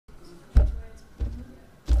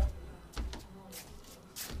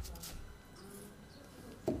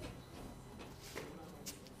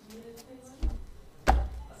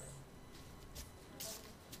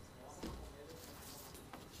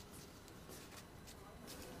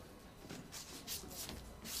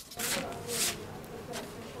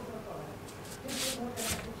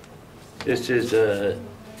This is a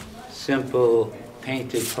simple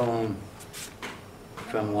painted poem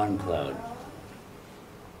from onecloud.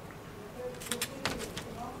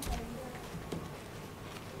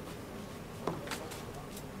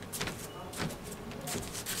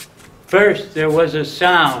 First, there was a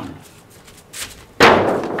sound.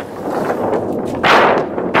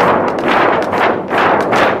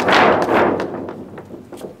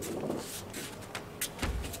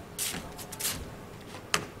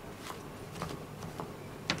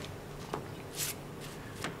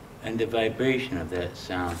 And the vibration of that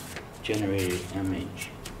sound generated image.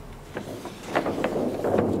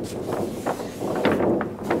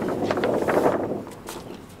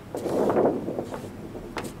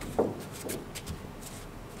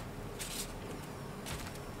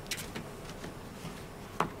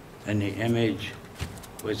 And the image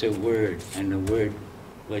was a word, and the word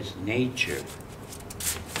was nature.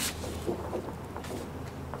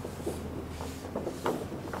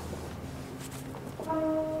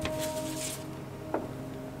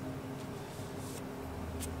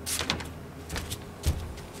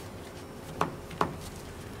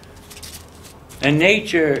 And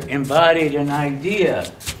nature embodied an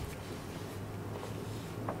idea.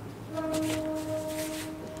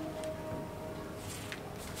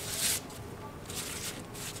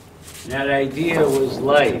 That idea was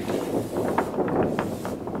life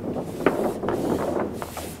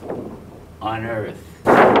on earth.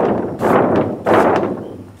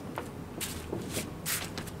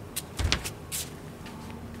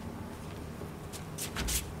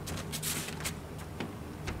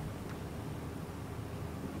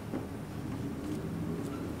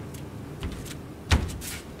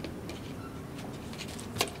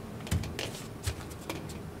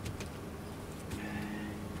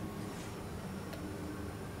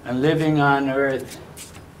 And living on earth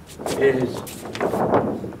is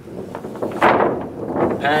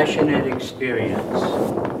passionate experience.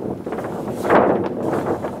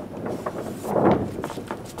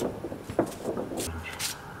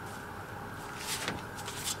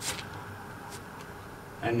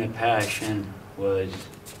 And the passion was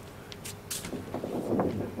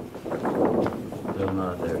the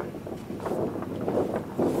mother.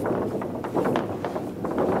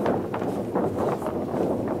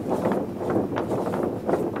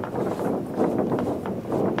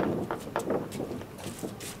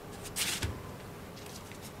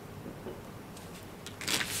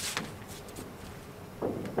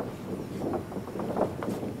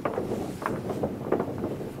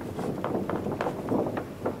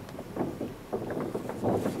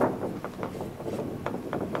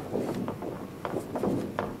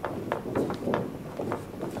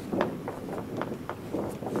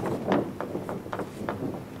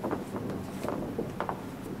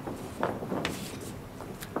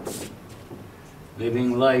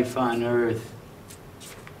 Living life on earth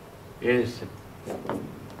is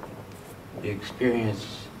the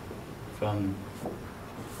experience from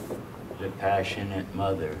the passionate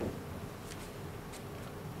mother.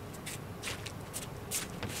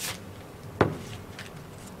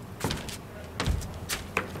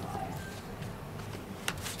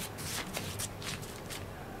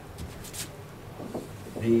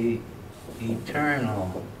 The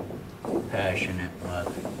eternal passionate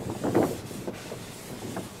mother.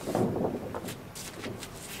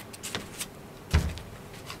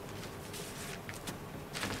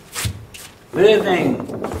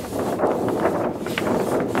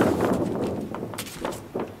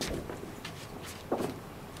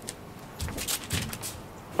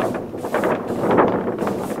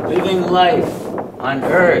 Living life on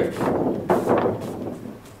earth,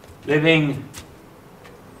 living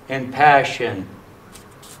in passion.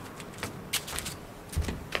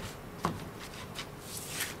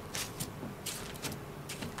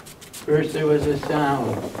 First there was a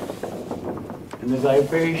sound, and the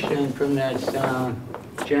vibration from that sound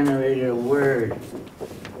generated a word,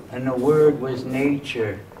 and the word was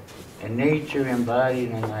nature, and nature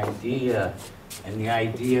embodied an idea, and the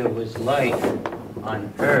idea was life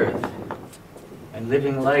on earth. And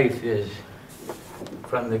living life is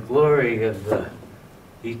from the glory of the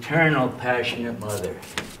eternal passionate mother.